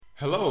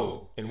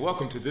Hello, and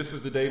welcome to This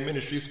is the Day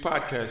Ministries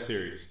podcast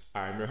series.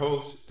 I'm your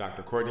host,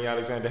 Dr. Courtney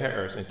Alexander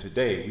Harris, and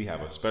today we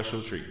have a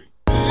special treat.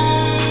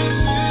 This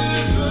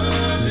is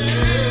the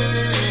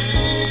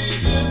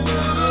day that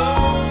the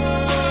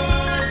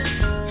Lord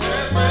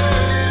has made.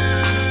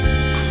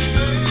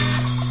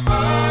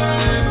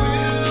 I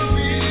will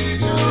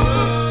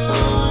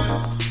rejoice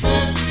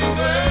and be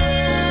glad.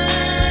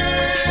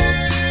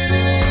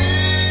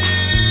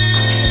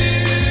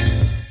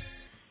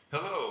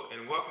 Hello,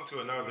 and welcome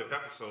to another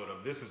episode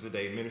of This is the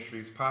Day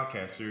Ministries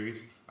podcast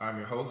series. I'm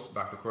your host,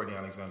 Dr. Courtney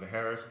Alexander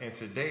Harris, and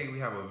today we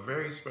have a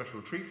very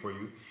special treat for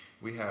you.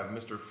 We have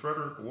Mr.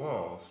 Frederick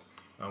Walls.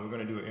 We're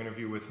going to do an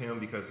interview with him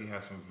because he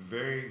has some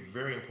very,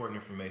 very important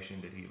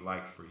information that he'd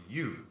like for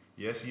you,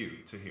 yes, you,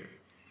 to hear.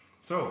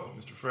 So,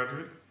 Mr.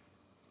 Frederick,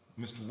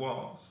 Mr.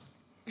 Walls.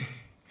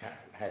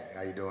 Hey,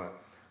 how you doing?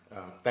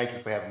 Thank you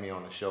for having me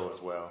on the show as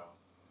well.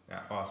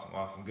 Yeah,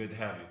 awesome. Good to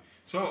have you.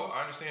 So,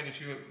 I understand that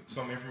you have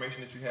some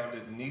information that you have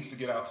that needs to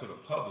get out to the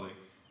public.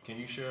 Can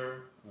you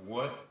share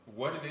what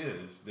it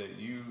is that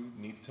you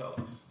need to tell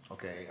us?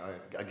 Okay.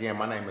 Again,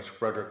 my name is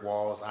Frederick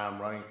Walls. I'm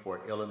running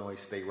for Illinois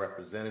State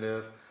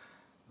Representative,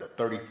 the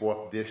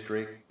 34th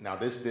District. Now,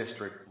 this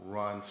district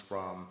runs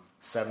from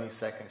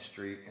 72nd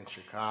Street in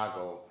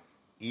Chicago,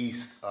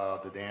 east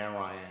of the Dan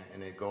Ryan,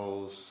 and it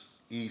goes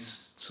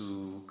east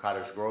to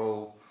Cottage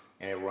Grove,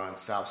 and it runs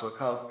south. So it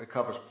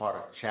covers part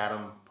of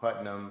Chatham,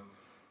 Putnam,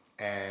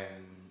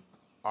 and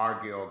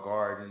Argyle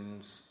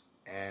Gardens,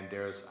 and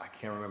I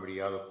can't remember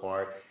the other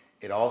part.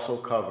 It also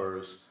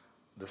covers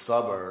the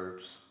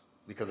suburbs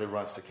because it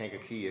runs to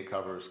Kankakee. It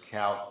covers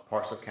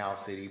parts of Cal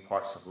City,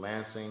 parts of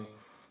Lansing,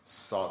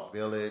 Sauk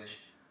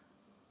Village,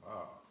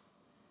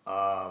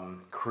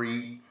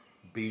 Crete,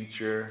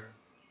 Beecher,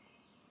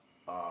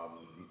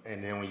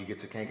 and then when you get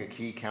to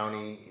Kankakee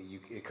County,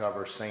 it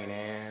covers St.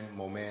 Anne,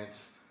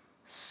 Momence,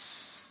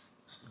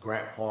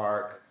 Grant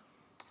Park,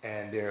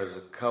 and there's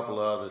a couple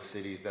of other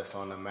cities that's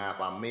on the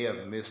map. I may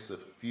have missed a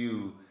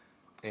few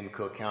in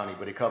Cook County,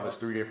 but it covers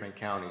 3 different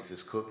counties.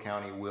 It's Cook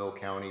County, Will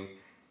County,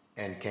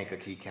 and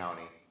Kankakee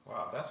County.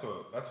 Wow, that's a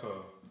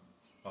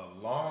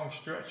long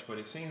stretch, but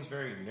it seems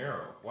very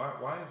narrow.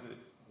 Why is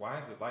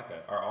it like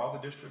that? Are all the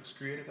districts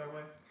created that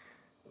way?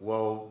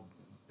 Well,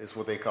 it's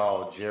what they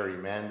call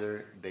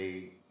gerrymander.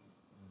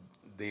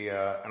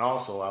 And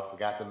also I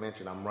forgot to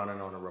mention I'm running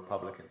on a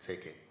Republican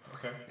ticket.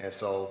 Okay. And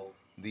so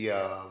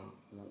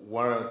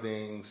one of the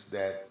things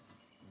that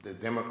the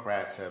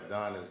Democrats have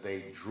done is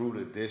they drew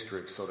the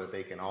districts so that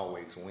they can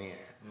always win.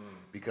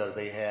 Because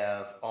they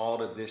have all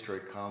the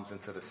district comes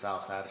into the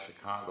south side of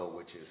Chicago,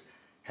 which is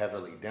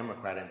heavily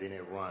Democrat, and then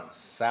it runs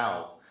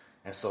south.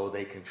 And so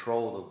they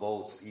control the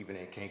votes even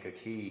in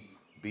Kankakee,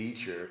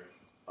 Beecher,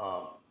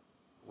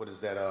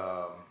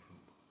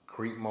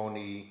 Crete,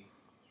 Monee,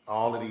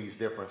 all of these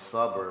different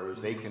suburbs.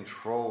 They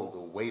control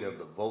the weight of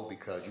the vote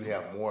because you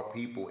have more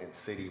people in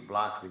city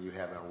blocks than you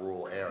have in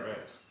rural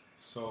areas.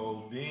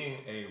 So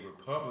being a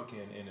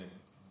Republican in a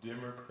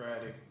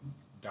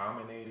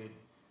Democratic-dominated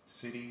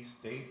city,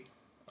 state,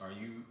 are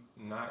you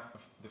not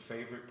the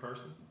favorite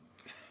person?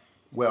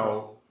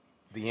 Well,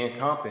 the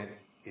incumbent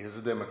is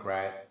a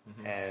Democrat,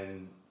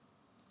 and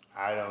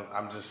I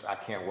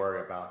can't worry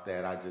about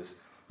that. I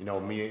just,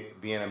 me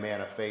being a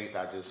man of faith,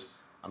 I'm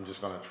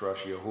just going to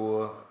trust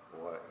Yahuwah,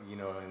 or,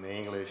 in the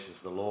English,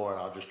 it's the Lord.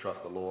 I'll just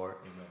trust the Lord.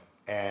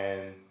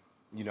 Amen.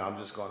 And, I'm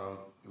just going to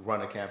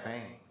run a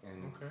campaign.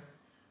 And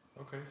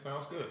Okay,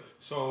 sounds good.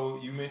 So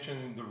you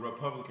mentioned the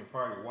Republican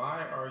Party.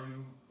 Why are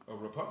you a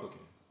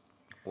Republican?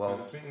 Well,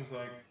 because it seems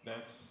like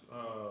that's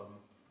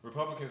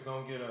Republicans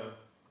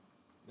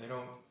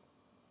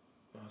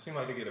seem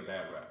like they get a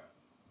bad rap.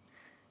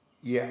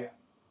 Yeah,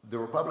 the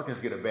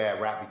Republicans get a bad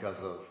rap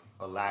because of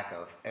a lack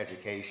of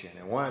education.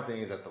 And one of the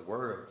things that the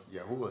word of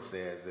Yahuwah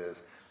says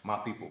is, my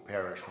people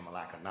perish from a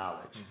lack of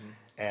knowledge.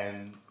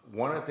 And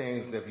one of the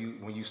things that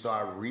when you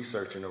start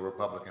researching the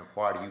Republican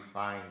Party, you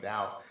find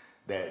out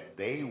that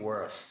they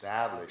were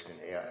established in,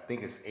 I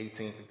think it's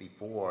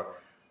 1854,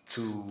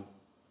 to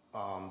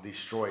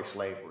destroy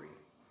slavery.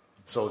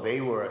 So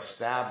they were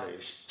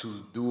established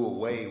to do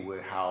away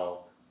with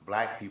how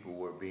black people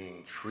were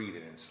being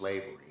treated in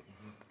slavery.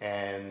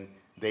 And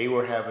they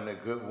were having a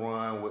good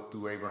run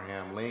through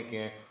Abraham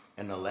Lincoln.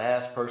 And the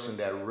last person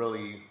that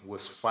really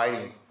was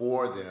fighting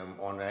for them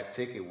on that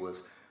ticket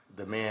was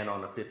the man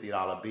on the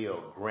 $50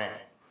 bill,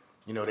 Grant.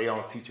 They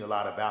don't teach a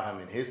lot about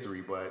him in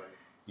history, but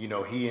he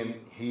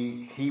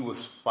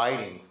was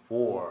fighting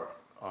for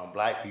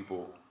black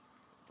people,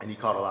 and he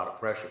caught a lot of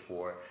pressure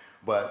for it.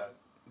 But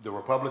the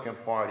Republican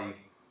Party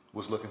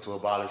was looking to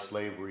abolish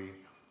slavery.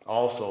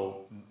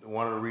 Also,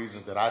 one of the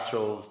reasons that I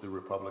chose the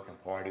Republican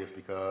Party is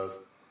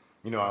because,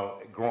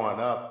 growing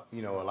up,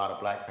 a lot of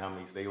black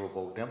families, they will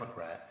vote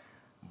Democrat.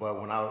 But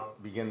when I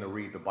began to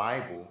read the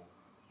Bible,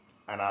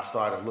 and I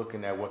started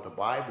looking at what the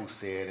Bible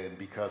said, and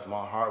because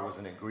my heart was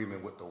in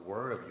agreement with the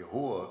word of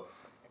Yahuwah,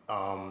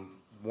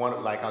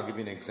 I'll give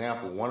you an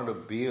example. One of the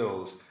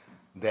bills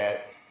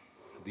that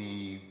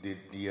the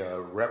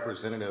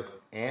representative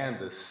and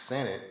the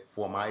Senate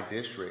for my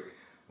district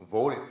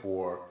voted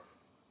for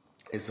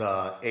is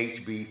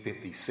HB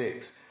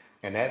 56,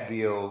 and that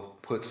bill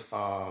puts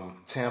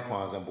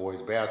tampons in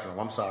boys' bathrooms.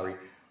 I'm sorry,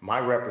 my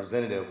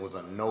representative was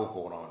a no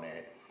vote on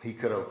that. He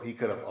could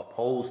have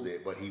opposed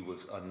it, but he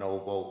was a no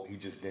vote. He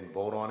just didn't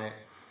vote on it,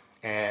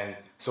 and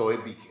so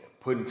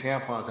putting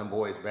tampons in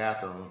boys'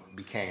 bathroom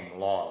became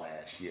law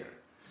last year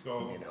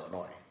in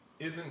Illinois.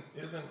 Isn't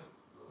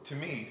to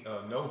me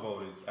no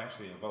vote is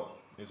actually a vote,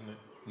 isn't it?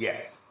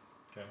 Yes.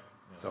 Okay.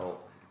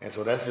 Yeah.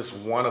 So that's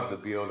just one of the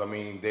bills. I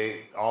mean,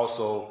 they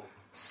also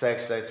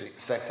sex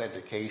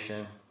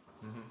education,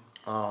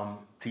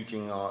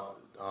 teaching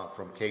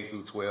from K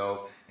through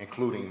 12,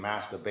 including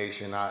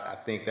masturbation. I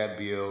think that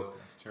bill.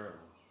 That's terrible.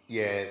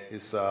 Yeah,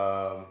 it's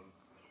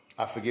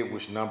I forget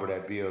which number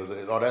that bill.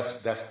 Oh,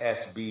 that's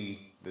SB.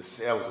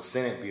 That was a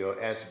Senate bill,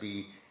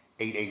 SB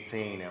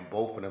 818, and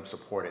both of them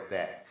supported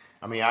that.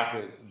 I mean,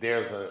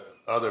 there's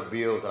other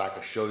bills that I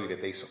could show you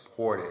that they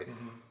supported.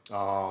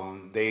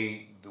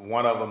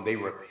 One of them, they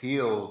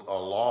repealed a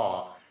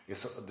law.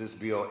 It's this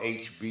bill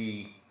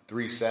HB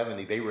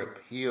 370. They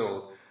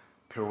repealed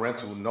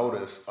parental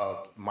notice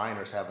of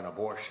minors having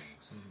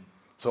abortions.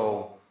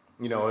 So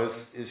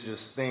it's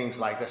just things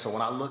like that. So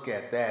when I look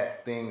at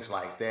things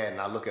like that, and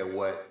I look at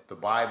what the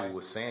Bible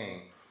was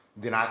saying,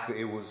 then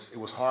it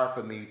was hard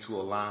for me to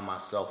align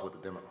myself with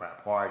the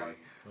Democrat Party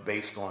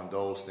based on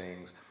those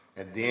things.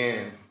 And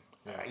then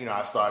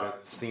I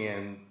started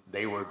seeing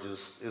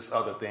it's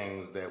other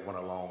things that went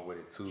along with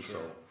it too.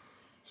 Sure.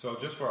 So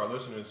just for our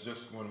listeners,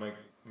 just want to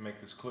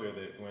make this clear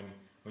that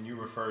when you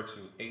refer to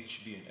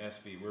HB and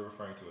SB, we're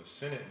referring to a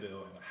Senate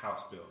bill and a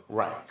House bill.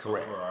 Right, so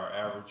correct. For our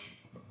average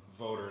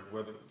voter,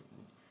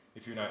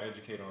 if you're not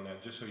educated on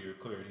that, just so you're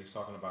clear, he's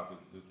talking about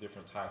the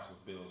different types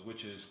of bills,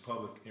 which is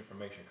public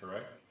information,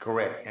 correct?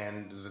 Correct.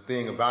 And the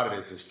thing about it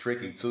is it's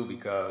tricky too,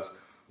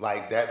 because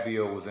like that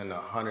bill was in the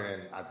 100,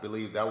 and I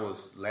believe that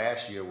was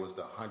last year was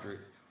the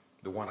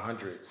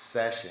 100th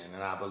session,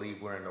 and I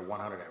believe we're in the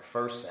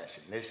 101st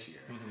session this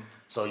year.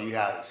 So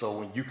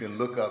when you can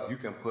look up, you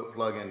can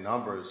plug in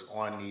numbers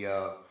on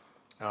the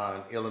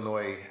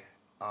Illinois,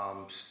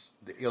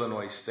 the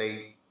Illinois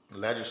State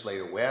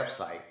Legislature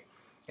website,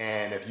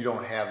 and if you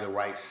don't have the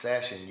right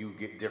session, you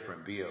get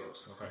different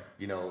bills. Okay.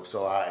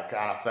 So I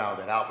kind of found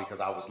that out because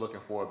I was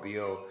looking for a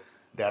bill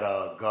that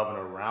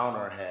Governor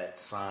Rauner had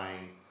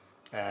signed,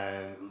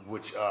 and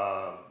which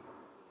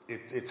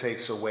it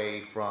takes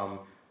away from,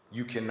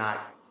 you cannot,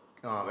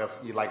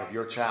 if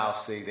your child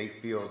say they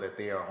feel that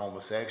they are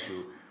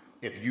homosexual,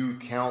 if you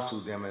counsel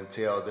them and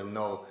tell them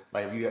no,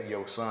 like if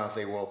your son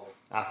say, well,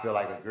 I feel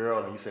like a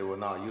girl, and you say, well,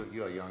 no,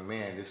 you're a young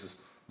man.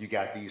 You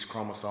got these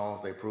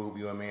chromosomes, they prove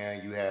you're a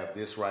man. You have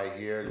this right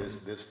here.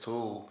 This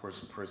tool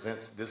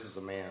presents, this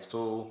is a man's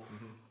tool.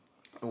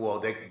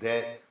 Well,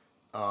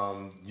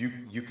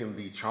 you can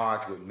be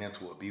charged with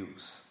mental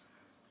abuse.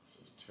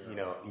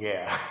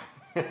 Yeah.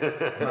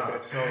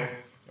 So,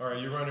 all right,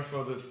 you're running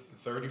for the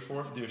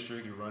 34th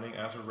district. You're running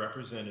as a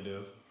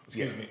representative.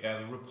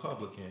 As a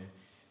Republican.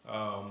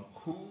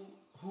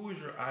 Who is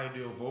your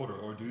ideal voter,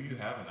 or do you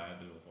have an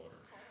ideal voter?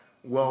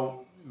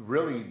 Well,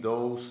 really,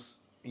 those,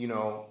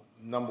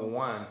 number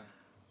one,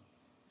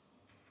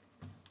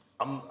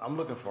 I'm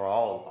looking for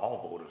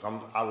all voters.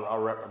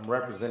 I'm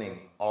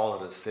representing all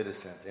of the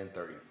citizens in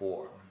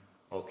 34.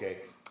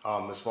 Okay.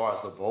 As far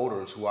as the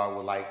voters who I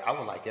would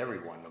like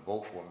everyone to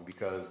vote for me,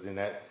 because then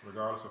that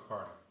regardless of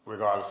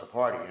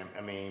party.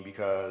 I mean,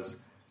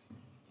 because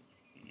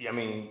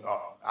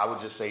I would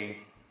just say,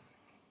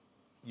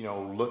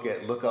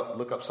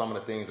 look up some of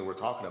the things that we're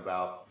talking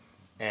about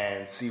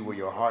and see where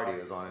your heart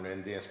is on it,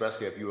 and then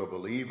especially if you're a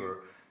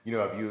believer,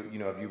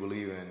 if you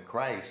believe in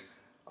Christ,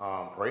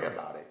 pray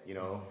about it.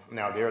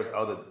 Now there's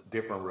other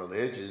different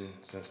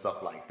religions and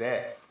stuff like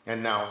that,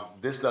 and now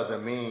this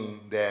doesn't mean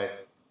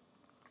that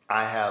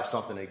I have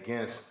something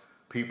against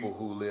people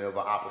who live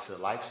an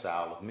opposite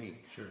lifestyle of me.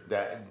 Sure.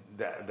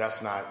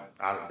 That's not.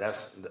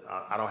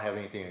 I don't have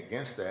anything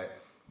against that,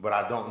 but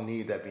I don't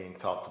need that being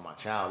taught to my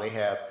child.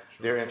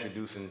 They're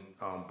introducing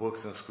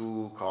books in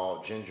school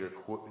called Ginger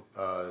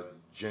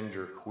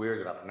Queer.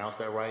 Did I pronounce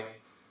that right?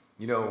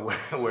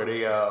 Where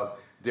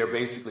they're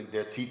basically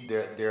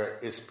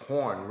it's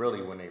porn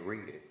really when they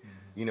read it.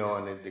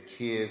 And the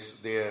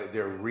kids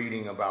they're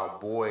reading about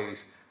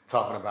boys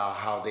talking about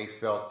how they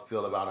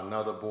feel about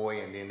another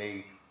boy, and then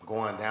they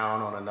going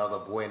down on another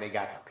boy, and they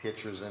got the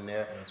pictures in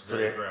there. That's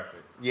very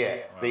graphic. Yeah,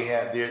 wow. They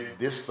have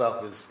this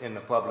stuff is in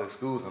the public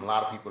schools, and a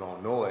lot of people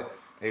don't know it,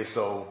 and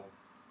so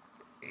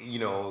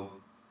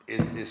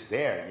it's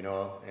there, and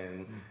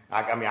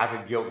I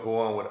could go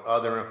on with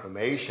other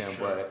information,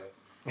 sure. But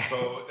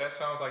so that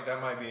sounds like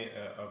that might be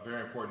a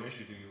very important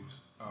issue to you,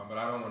 but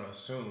I don't want to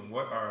assume.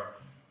 What are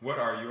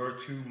your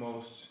two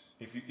most,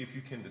 if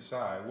you can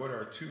decide, what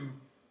are two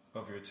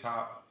of your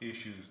top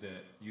issues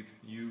that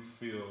you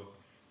feel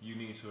you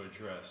need to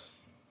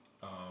address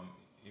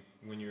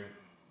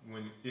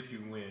if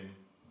you win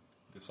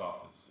this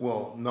office?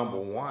 Well, number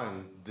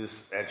one,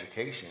 this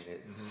education,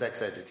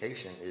 sex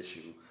education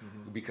issue,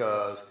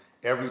 because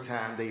every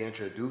time they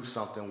introduce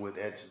something with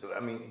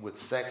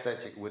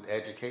with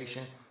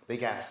education, they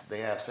have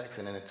sex,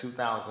 and in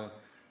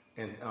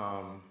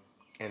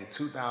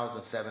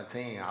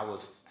 2017, I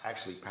was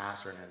actually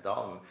pastoring in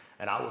Dalton,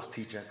 and I was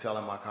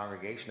telling my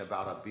congregation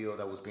about a bill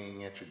that was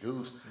being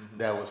introduced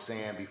that was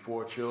saying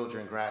before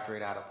children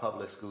graduate out of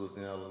public schools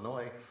in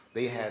Illinois,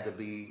 they had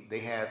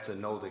to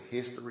know the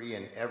history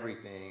and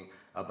everything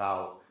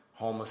about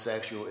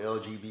homosexual,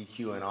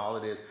 LGBTQ, and all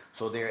of this.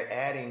 So they're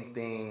adding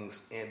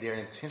things, and they're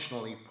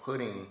intentionally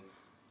putting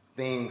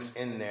things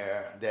in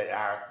there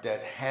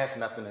that has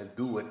nothing to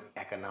do with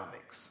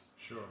economics.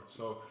 Sure.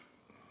 So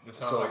it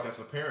sounds like that's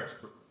a parent's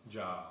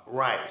job,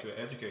 right, to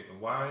educate them.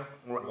 Why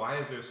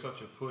is there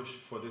such a push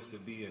for this to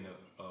be in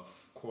a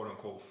quote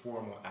unquote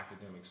formal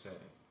academic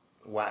setting?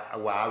 Why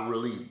I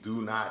really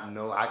do not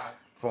know.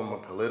 From a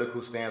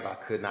political stance, I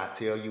could not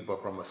tell you,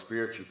 but from a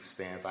spiritual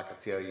stance, I could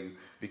tell you,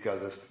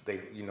 because it's the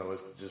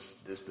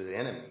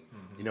enemy.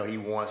 He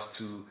wants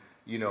to.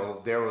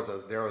 There was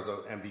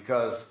a, and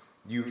because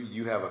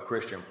you have a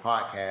Christian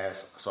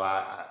podcast, so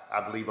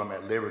I believe I'm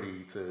at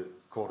liberty to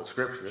quote a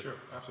scripture. Sure,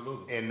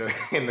 absolutely. In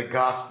the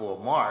Gospel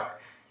of Mark,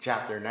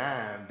 chapter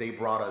 9, they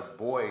brought a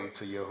boy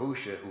to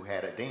Yahusha who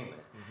had a demon.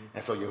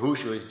 And so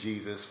Yahusha is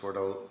Jesus for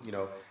those,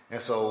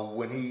 And so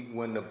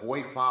when the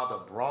boy father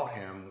brought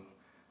him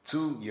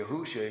to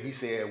Yahusha, he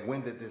said,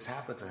 when did this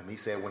happen to him? He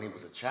said, when he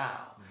was a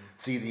child.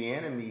 See, the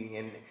enemy,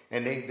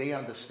 and they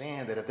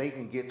understand that if they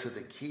can get to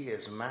the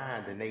kid's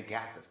mind, then they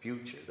got the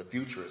future. The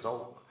future is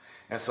over.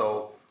 And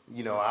so,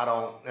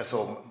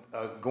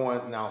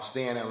 going now,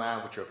 staying in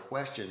line with your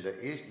question,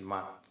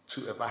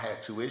 if I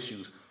had two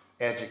issues,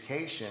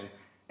 education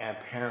and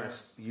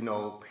parents,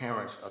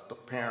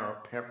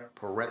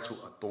 parental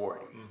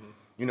authority,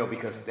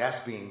 because that's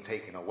being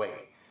taken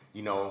away,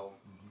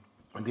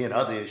 and then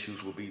other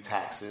issues will be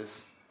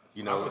taxes,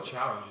 I would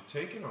challenge you,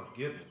 taken or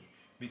given,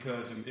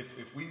 because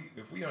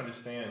if we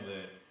understand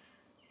that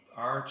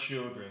our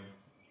children,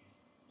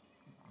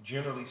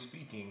 generally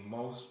speaking,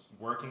 most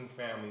working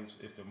families,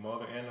 if the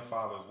mother and the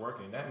father is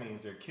working, that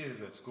means their kids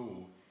at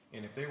school,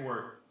 and if they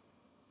work,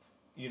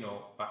 an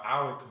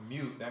hour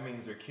commute, that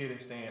means their kid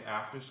is staying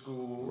after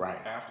school,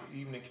 right, after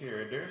evening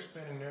care. They're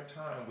spending their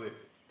time with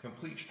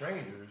complete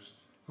strangers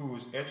who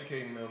is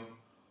educating them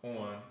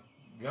on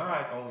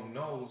God only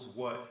knows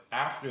what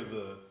after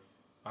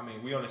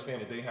we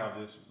understand that they have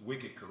this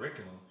wicked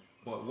curriculum,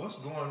 but what's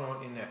going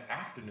on in that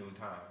afternoon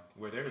time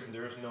where there's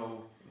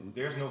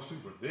no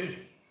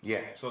supervision.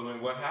 Yeah. So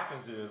then what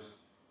happens is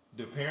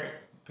the parent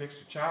picks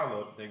the child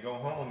up, they go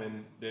home,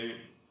 and they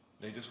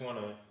just want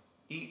to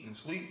eat and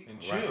sleep and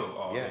chill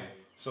all day.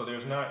 So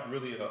there's not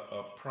really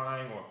a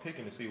prying or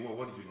picking to see, well,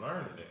 what did you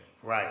learn today?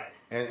 Right.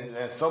 And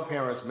some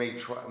parents may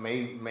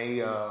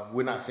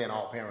we're not saying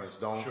all parents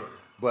don't, sure,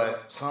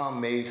 but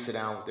some may sit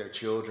down with their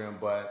children.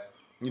 But,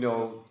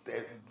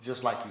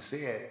 just like you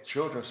said,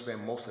 children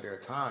spend most of their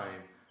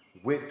time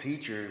with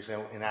teachers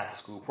and after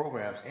school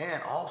programs.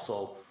 And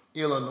also,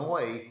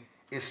 Illinois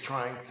is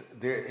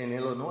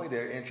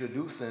they're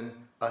introducing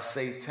a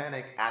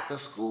satanic after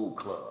school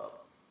club.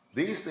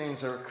 These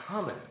things are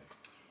coming,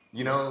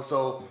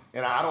 so,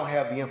 and I don't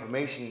have the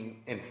information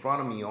in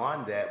front of me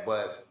on that,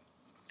 but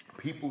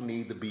people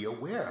need to be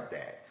aware of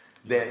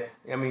that.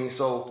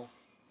 So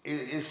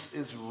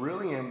it's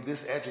really in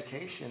this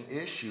education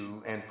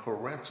issue, and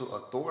parental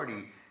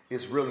authority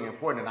is really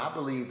important. And I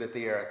believe that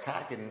they are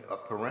attacking a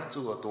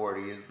parental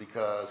authority is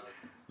because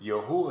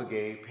Yahuwah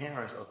gave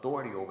parents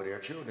authority over their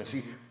children.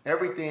 See,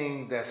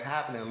 everything that's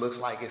happening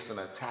looks like it's an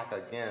attack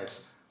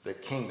against the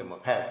kingdom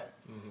of heaven.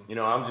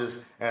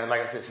 And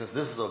like I said, since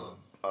this is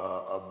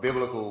a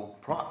biblical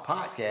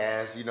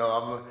podcast,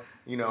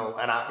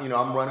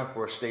 I'm running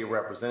for a state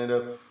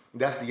representative.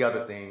 That's the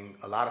other thing.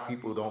 A lot of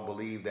people don't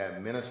believe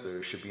that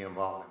ministers should be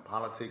involved in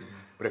politics.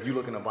 But if you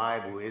look in the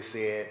Bible, it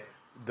said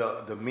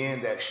the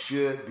men that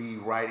should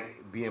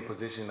be in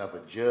position of a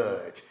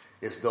judge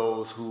is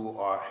those who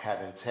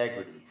have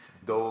integrity,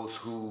 those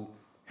who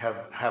have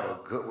a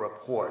good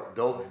report.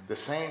 Though the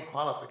same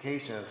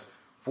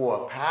qualifications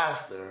for a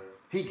pastor,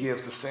 he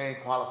gives the same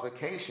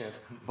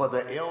qualifications for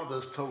the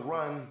elders to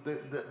run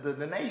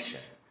the nation.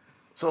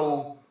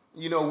 So,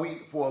 we,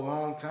 for a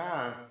long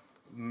time,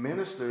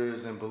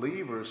 ministers and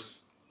believers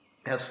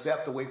have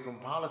stepped away from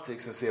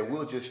politics and said,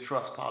 we'll just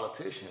trust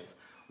politicians.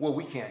 Well,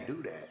 we can't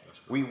do that.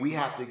 We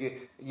have to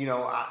get,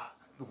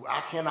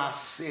 I cannot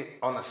sit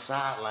on the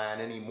sideline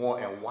anymore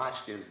and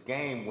watch this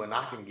game when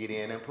I can get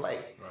in and play.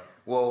 Right.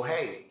 Well,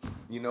 hey,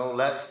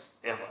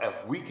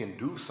 if we can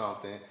do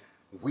something,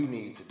 we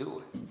need to do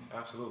it.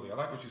 Absolutely. I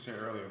like what you said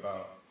earlier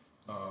about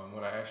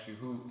when I asked you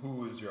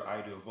who is your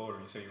ideal voter.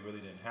 You say you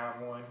really didn't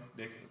have one.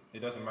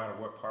 It doesn't matter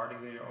what party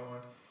they're on.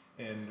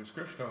 And the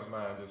scripture comes to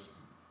mind just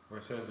where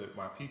it says that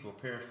my people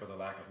perish for the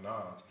lack of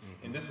knowledge.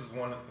 Mm-hmm. And this is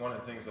one of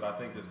the things that I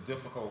think is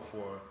difficult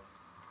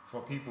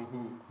for people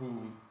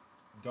who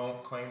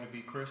don't claim to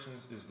be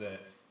Christians, is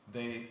that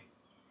they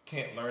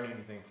can't learn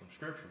anything from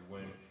scripture.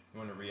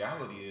 when the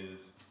reality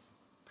is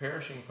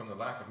perishing from the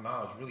lack of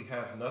knowledge really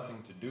has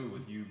nothing to do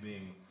with you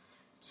being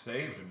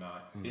saved or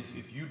not. Mm-hmm. It's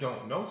if you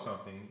don't know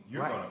something,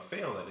 you're going to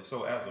fail at it.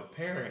 So as a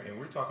parent, and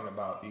we're talking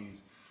about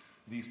these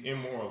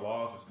immoral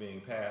laws that's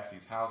being passed,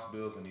 these House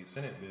bills and these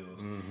Senate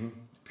bills,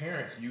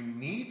 parents, you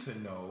need to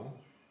know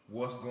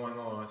what's going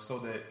on so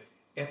that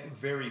at the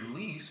very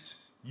least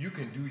you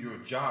can do your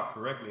job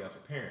correctly as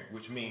a parent,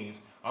 which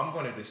means I'm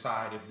going to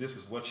decide if this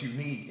is what you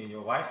need in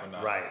your life or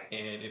not. Right.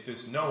 And if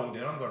it's no,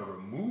 then I'm going to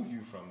remove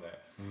you from that.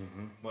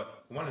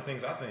 But one of the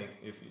things I think,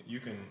 if you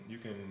can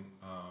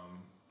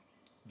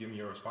give me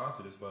your response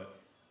to this,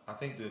 but I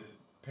think that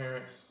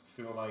parents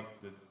feel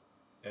like the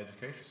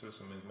education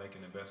system is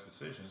making the best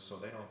decisions, so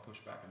they don't push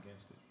back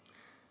against it.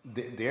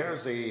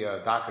 There's a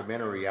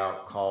documentary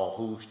out called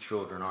Whose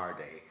Children Are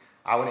They?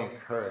 I would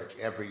encourage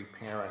every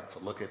parent to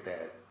look at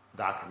that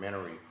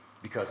documentary,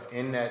 because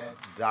in that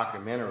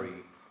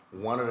documentary,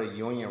 one of the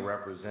union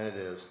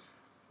representatives,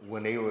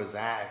 when they was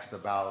asked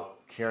about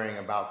caring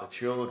about the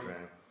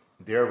children,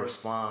 their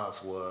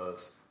response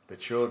was, the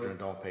children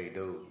don't pay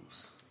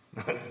dues.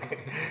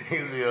 You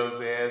see what I'm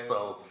saying?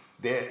 So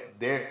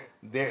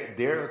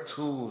there are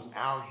tools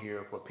out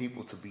here for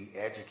people to be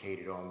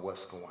educated on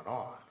what's going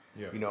on.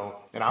 Yeah. You know,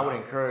 and I would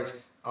encourage,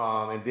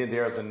 and then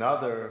there's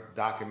another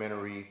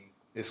documentary,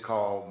 it's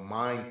called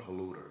Mind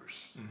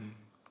Polluters.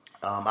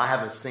 I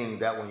haven't seen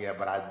that one yet,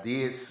 but I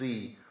did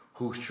see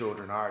Whose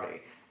Children Are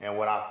They? And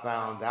what I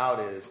found out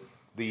is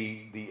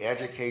the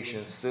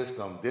education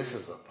system, this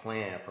is a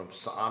plan from,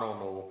 I don't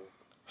know,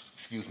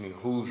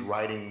 who's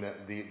writing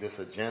this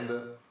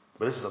agenda,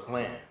 but this is a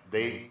plan.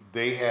 They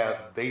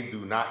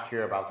do not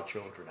care about the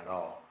children at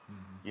all.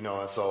 You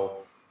know, and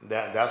so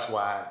that's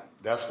why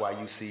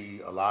you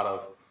see a lot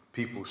of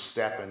people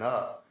stepping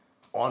up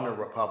on the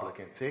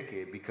Republican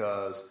ticket,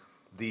 because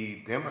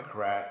the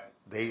Democrats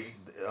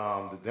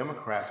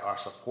are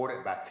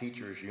supported by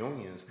teachers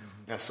unions,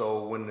 and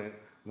so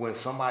when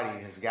somebody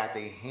has got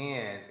their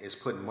hand is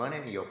putting money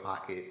in your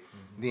pocket,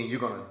 then you're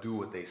gonna do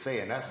what they say,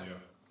 and that's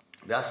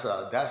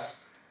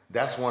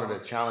one of the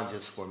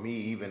challenges for me,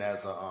 even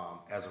as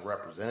a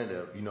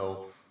representative, you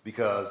know,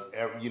 because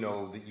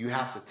you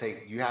have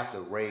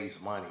to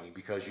raise money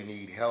because you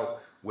need help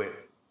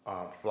with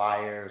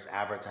flyers,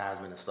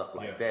 advertisement, and stuff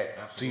like that.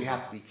 Absolutely. So you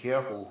have to be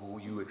careful who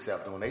you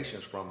accept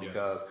donations from,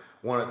 because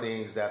one of the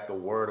things that the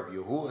word of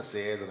Yahuwah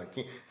says, and I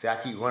keep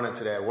running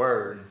to that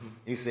word,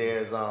 he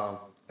says, a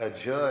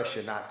judge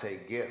should not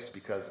take gifts,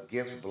 because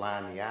gifts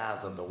blind the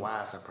eyes of the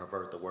wise and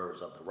pervert the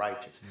words of the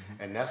righteous.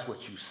 And that's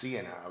what you see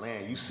in our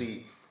land. You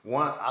see,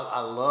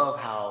 I love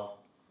how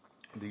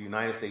the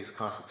United States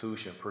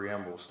Constitution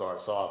preamble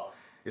starts off.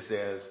 It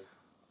says,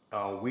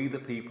 we the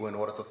people, in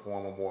order to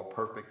form a more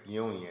perfect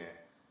union,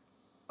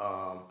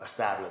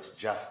 establish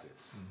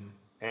justice.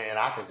 And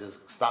I could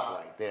just stop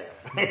right there.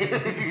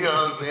 You know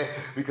what I'm saying?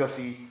 Because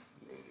see,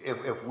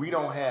 if we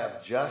don't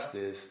have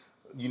justice,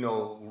 you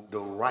know, the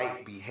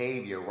right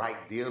behavior, right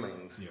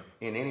dealings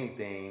in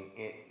anything,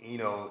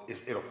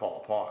 it'll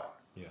fall apart.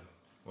 Yeah.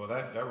 Well,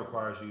 that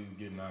requires you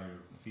getting out of your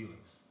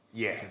feelings.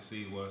 Yeah. To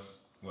see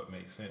what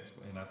makes sense,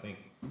 and I think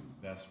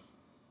that's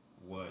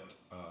what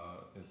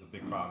is a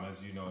big problem.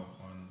 As you know,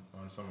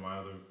 on some of my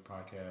other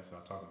podcasts, I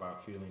talk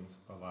about feelings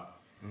a lot,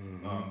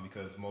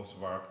 because most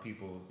of our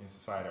people in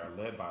society are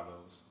led by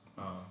those.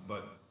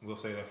 But we'll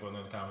say that for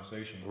another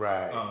conversation.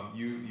 Right.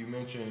 You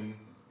mentioned.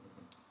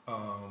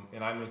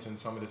 And I mentioned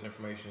some of this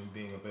information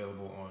being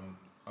available on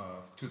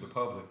to the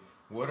public.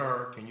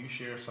 Can you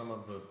share some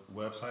of the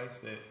websites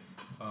that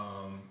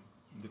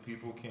the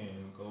people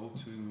can go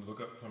to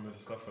look up some of the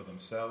stuff for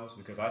themselves?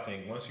 Because I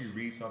think once you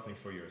read something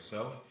for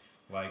yourself,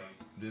 like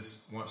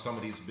some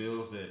of these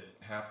bills that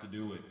have to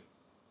do with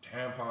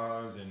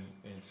tampons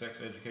and sex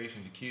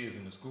education to kids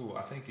in the school,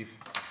 I think if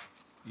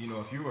you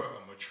were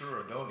a mature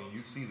adult and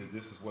you see that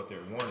this is what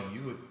they're wanting,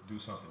 you would do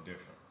something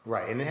different.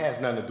 Right, and it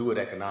has nothing to do with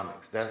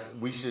economics. That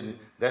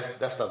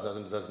stuff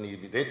doesn't need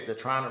to be. They're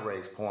trying to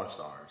raise porn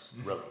stars,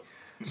 really.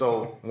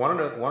 So one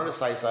of the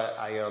sites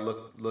I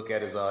look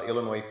at is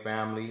Illinois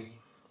Family.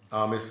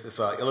 It's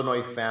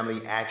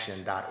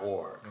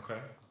IllinoisFamilyAction.org.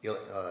 Okay.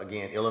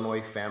 Again,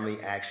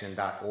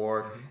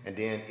 IllinoisFamilyAction.org, and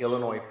then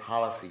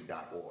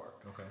IllinoisPolicy.org.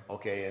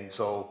 Okay, and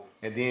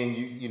then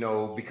you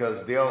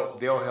because they'll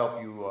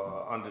help you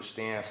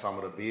understand some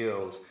of the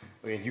bills,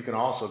 and you can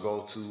also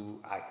go to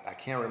I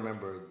can't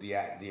remember the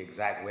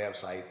exact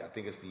website. I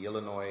think it's the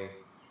Illinois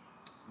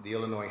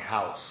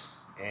House,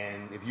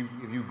 and if you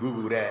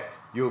Google that,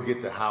 you'll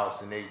get the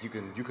House, and you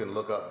can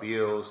look up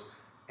bills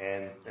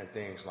and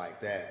things like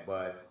that.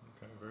 But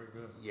okay, very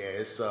good. Yeah,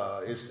 it's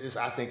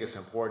I think it's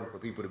important for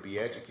people to be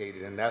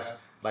educated, and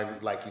that's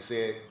like you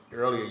said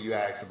earlier. You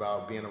asked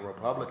about being a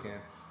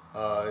Republican.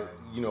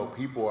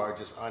 People are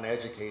just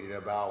uneducated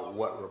about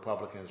what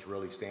Republicans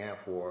really stand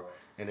for,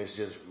 and it's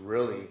just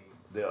really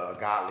the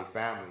godly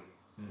family.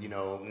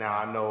 Now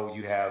I know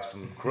you have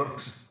some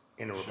crooks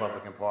in the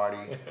Republican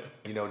Party.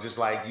 Just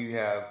like you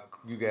have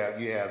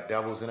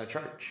devils in a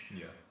church.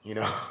 Yeah.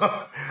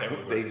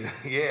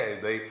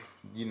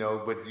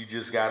 But you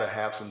just got to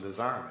have some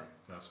discernment.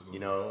 Absolutely.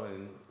 You know,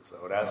 and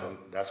so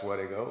that's where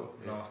they go.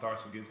 It all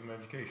starts with getting some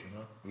education,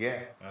 huh? Yeah.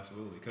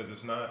 Absolutely. Because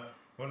it's not,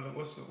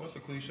 what's the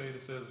cliche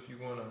that says if you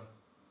want to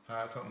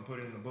hide something, put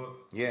it in the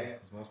book? Yeah.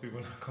 'Cause most people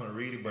are not going to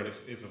read it, but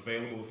it's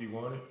available if you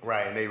want it.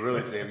 Right, and they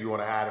really say if you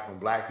want to hide it from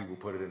black people,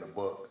 put it in the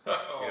book.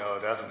 You know,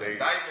 that's what they.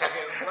 Black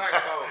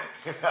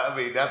folks. I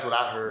mean, that's what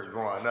I heard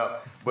growing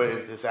up, but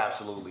it's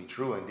absolutely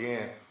true. And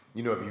then,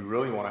 you know, if you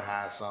really want to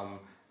hide something,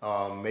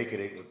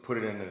 put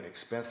it in an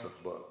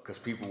expensive book because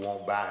people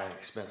won't buy an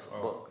expensive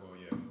book. Well,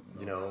 yeah. No.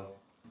 You know,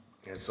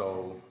 and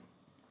so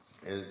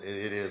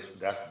it is.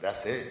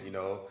 That's it. You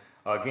know,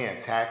 again,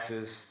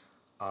 taxes.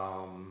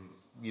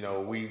 You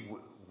know,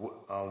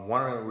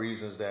 one of the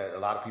reasons that a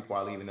lot of people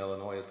are leaving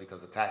Illinois is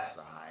because the taxes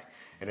are high,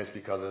 and it's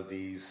because of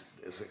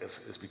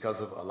it's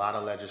because of a lot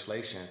of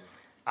legislation.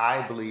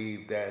 I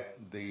believe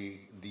that the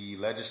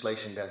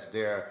legislation that's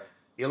there,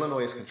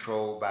 Illinois is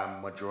controlled by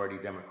majority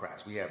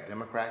Democrats. We have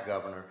Democrat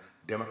governor,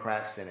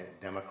 Democrat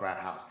Senate, Democrat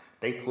House.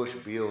 They push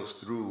bills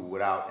through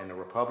and the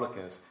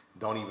Republicans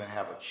don't even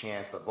have a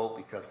chance to vote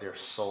because they're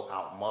so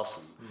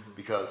outmuscled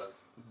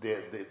because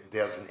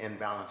there's an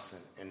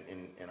imbalance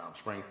in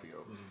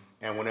Springfield.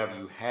 And whenever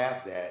you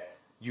have that,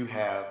 you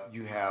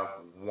have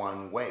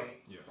one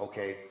way. Yeah.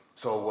 Okay.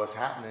 So what's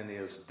happening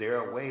is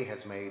their way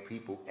has made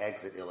people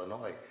exit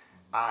Illinois.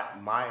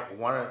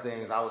 One of the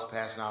things I was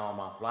passing out on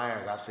my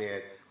flyers, I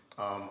said,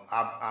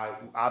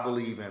 I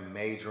believe in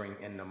majoring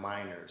in the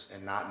minors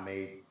and not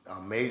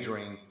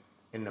majoring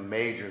in the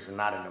majors and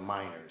not in the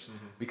minors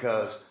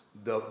because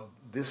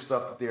this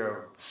stuff that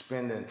they're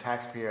spending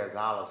taxpayer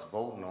dollars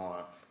voting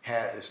on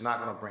it's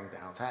not going to bring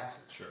down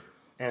taxes. Sure.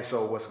 And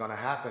so what's going to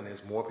happen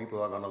is more people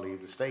are going to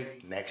leave the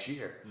state next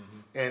year.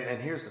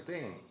 And here's the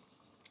thing.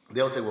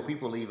 They'll say, well,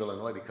 people leave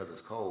Illinois because it's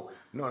cold.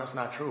 No, that's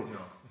not true.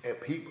 No.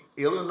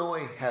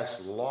 Illinois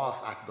has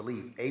lost, I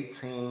believe,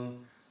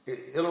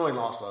 Illinois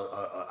lost,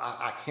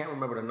 I can't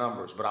remember the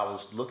numbers, but I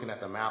was looking at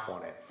the map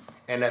on it.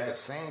 And at the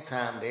same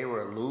time, they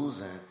were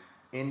losing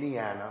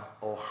Indiana,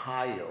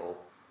 Ohio,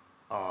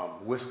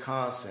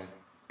 Wisconsin,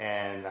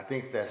 and I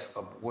think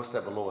what's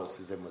that below us?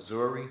 Is it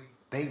Missouri?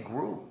 They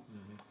grew.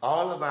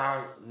 All of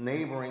our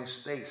neighboring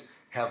states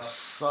have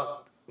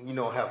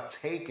have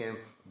taken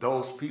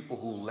those people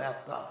who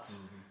left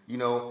us. You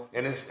know,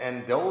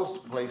 and those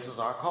places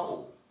are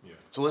cold. Yeah.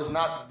 So it's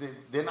not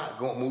they're not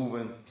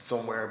moving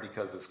somewhere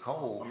because it's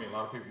cold. I mean, a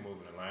lot of people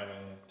move in Atlanta,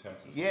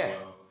 Texas. Yeah. As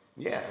well.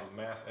 Yeah. There's a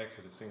mass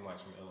exodus, it seems like,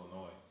 from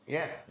Illinois.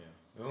 Yeah.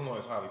 Yeah. Illinois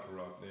is highly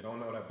corrupt. They don't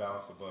know that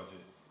balance of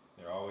budget.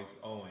 They're always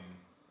owing.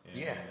 And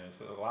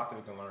there's a lot that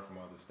we can learn from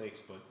other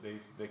states, but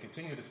they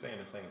continue to stay in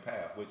the same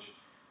path, which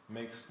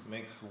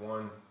makes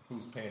one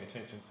who's paying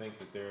attention think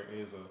that there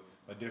is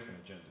a different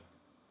agenda.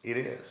 It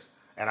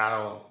is, and I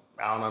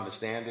don't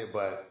understand it,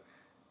 but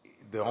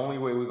the only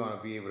way we're going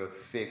to be able to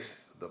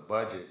fix the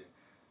budget,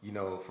 you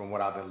know, from what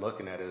I've been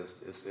looking at,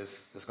 is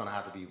it's going to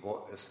have to be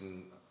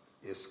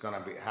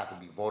have to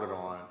be voted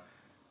on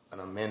an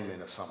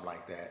amendment or something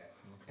like that,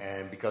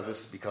 and because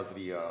of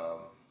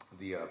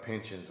the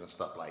pensions and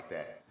stuff like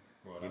that.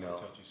 Well, that's a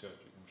touchy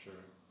subject, I'm sure.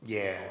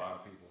 Yeah. For a lot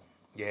of people.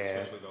 Yeah.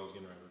 Especially those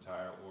getting ready to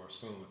retire or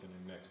soon within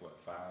the next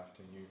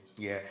 5-10 years.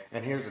 Yeah,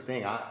 and here's the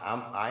thing: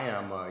 I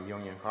am a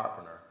union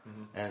carpenter,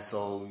 and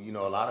so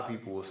a lot of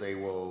people will say,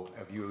 "Well,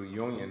 if you're a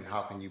union,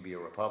 how can you be a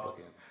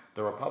Republican?"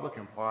 The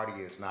Republican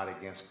Party is not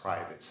against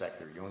private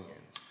sector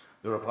unions.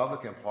 The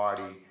Republican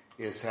Party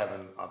is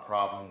having a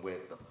problem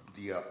with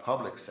the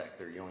public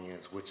sector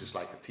unions, which is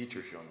like the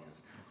teachers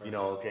unions.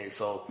 Okay.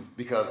 So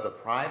because the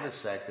private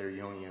sector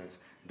unions,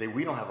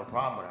 we don't have a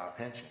problem with our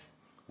pension.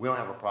 We don't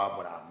have a problem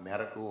with our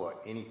medical or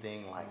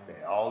anything like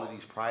that. All of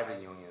these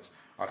private unions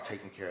are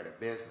taking care of the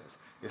business.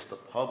 It's the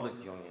public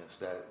unions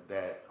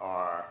that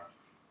are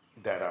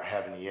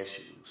having the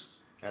issues.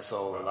 And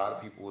so a lot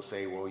of people will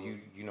say, well,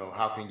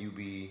 how can you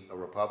be a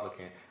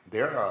Republican?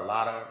 There are a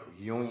lot of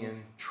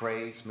union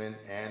tradesmen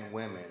and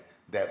women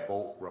that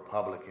vote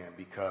Republican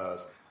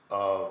because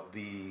of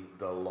the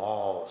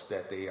laws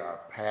that they are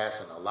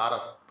passing. A lot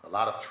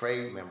of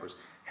trade members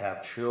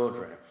have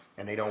children,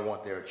 and they don't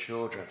want their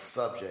children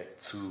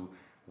subject to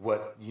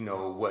what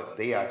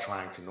they are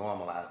trying to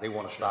normalize. They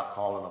want to stop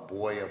calling a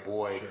boy,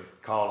 sure.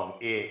 Call them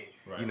it.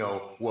 Right.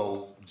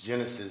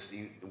 Genesis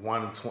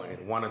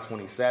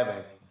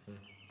 1:27,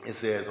 it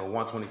says, or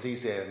 1:26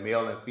 says,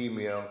 male and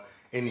female,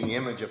 in the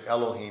image of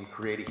Elohim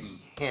created he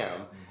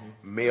him,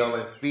 male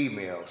and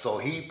female. So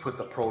he put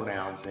the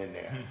pronouns in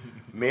there.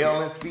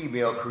 Male and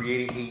female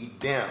created he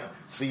them.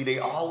 See, they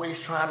always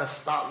trying to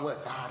stop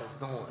what God is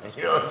doing.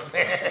 You know what I'm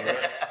saying?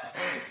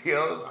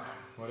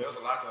 Well, there's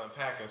a lot to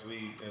unpack as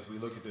we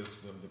look at this,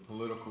 the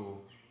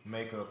political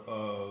makeup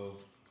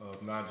of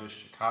not just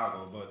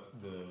Chicago, but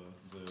the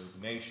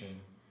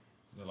nation,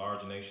 the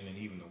larger nation, and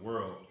even the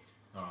world.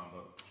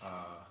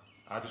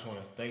 I just want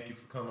to thank you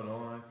for coming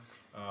on.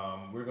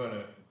 We're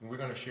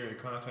gonna share your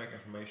contact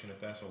information if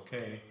that's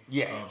okay.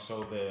 Yeah.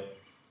 So that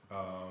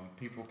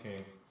people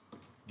can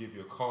give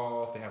you a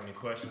call if they have any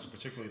questions,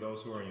 particularly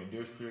those who are in your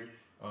district.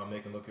 They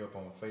can look you up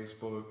on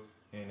Facebook.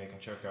 and they can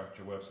check out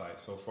your website.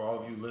 So for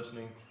all of you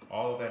listening,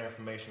 all of that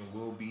information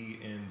will be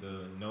in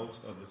the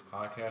notes of this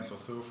podcast. So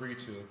feel free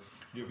to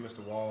give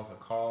Mr. Walls a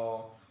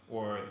call,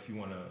 or if you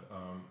want to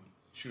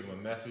shoot him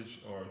a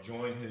message or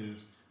join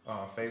his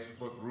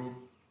Facebook group,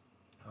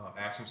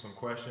 ask him some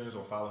questions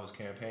or follow his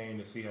campaign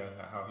to see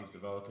how he's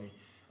developing.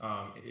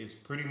 It's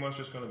pretty much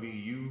just going to be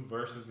you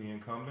versus the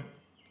incumbent.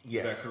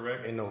 Yes. Is that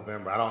correct? In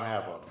November. I don't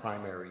have a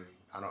primary.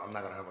 I'm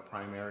not going to have a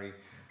primary. Okay.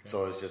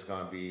 So it's just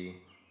going to be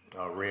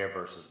red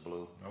versus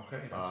blue. Okay.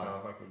 That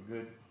sounds like a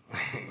good,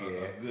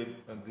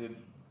 a good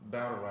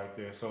battle right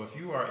there. So if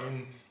you are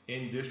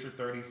in District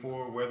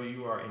 34, whether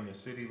you are in the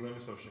city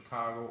limits of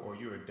Chicago or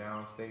you're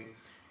downstate,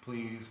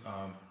 please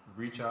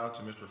reach out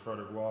to Mr.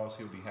 Frederick Walls.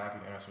 He'll be happy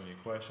to answer any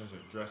questions or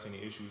address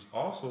any issues.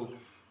 Also,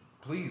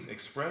 please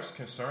express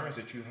concerns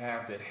that you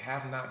have that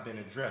have not been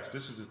addressed.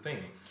 This is the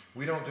thing.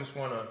 We don't just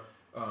want to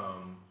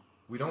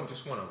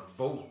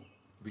vote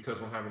because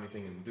we don't have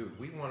anything to do.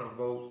 We want to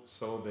vote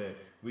so that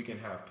we can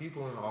have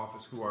people in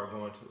office who are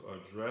going to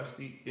address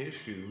the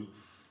issue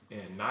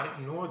and not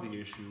ignore the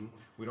issue.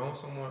 We don't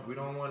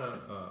want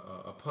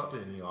a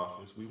puppet in the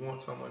office. We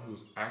want someone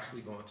who's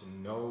actually going to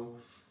know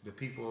the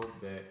people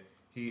that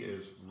he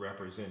is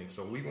representing.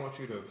 So we want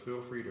you to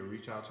feel free to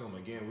reach out to him.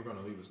 Again, we're going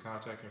to leave his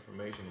contact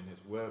information in his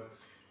web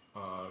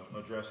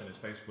address and his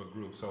Facebook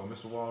group. So,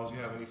 Mr. Walls, you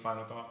have any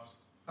final thoughts?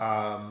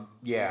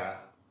 Yeah.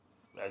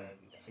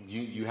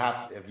 You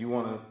have, if you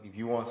want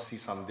to see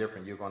something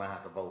different, you're going to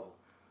have to vote.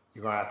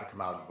 You're going to have to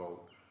come out and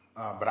vote.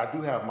 But I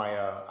do have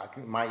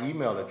my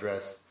email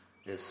address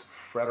is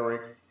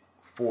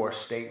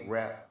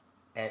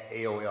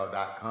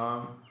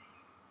frederick4staterep@aol.com.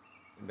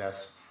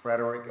 That's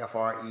Frederick,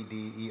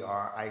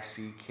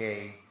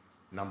 FREDERICK,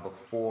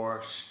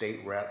 4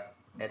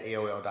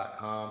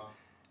 staterep@aol.com.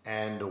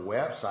 And the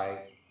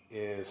website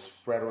is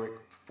Frederick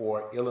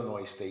for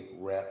Illinois State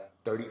Rep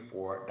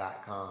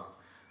 34.com.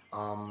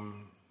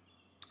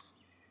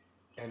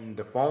 And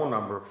the phone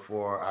number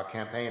for our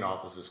campaign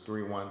office is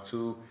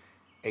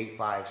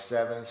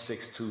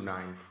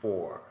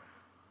 312-857-6294.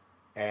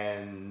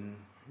 And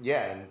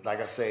yeah, and like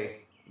I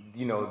say,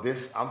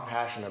 I'm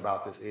passionate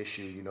about this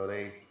issue.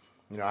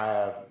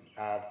 I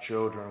have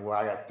children. Well,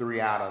 I got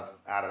 3 out of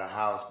the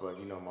house, but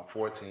my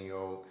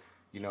 14-year-old.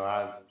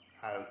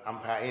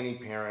 I'm any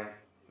parent.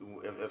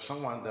 If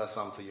someone does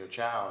something to your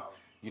child,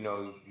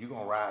 you're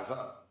gonna rise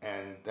up,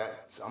 and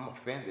I'm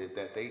offended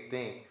that they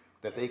think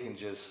that they can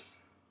just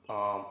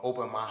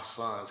open my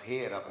son's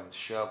head up and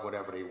shove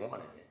whatever they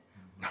want in it.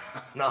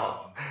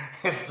 No,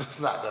 it's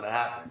just not gonna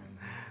happen.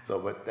 So,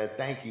 but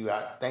thank you.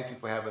 Thank you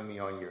for having me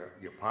on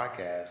your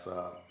podcast.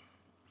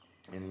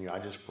 And I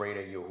just pray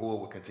that Yahuwah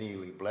will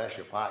continually bless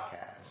your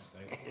podcast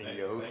in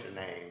Yahushua's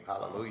name.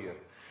 Hallelujah.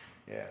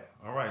 Yeah.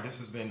 All right. This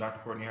has been Dr.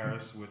 Courtney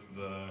Harris with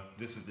the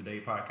This Is the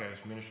Day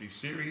Podcast Ministry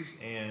series,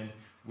 and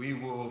we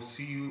will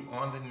see you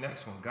on the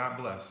next one. God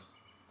bless.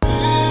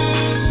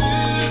 This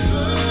is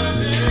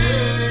the day.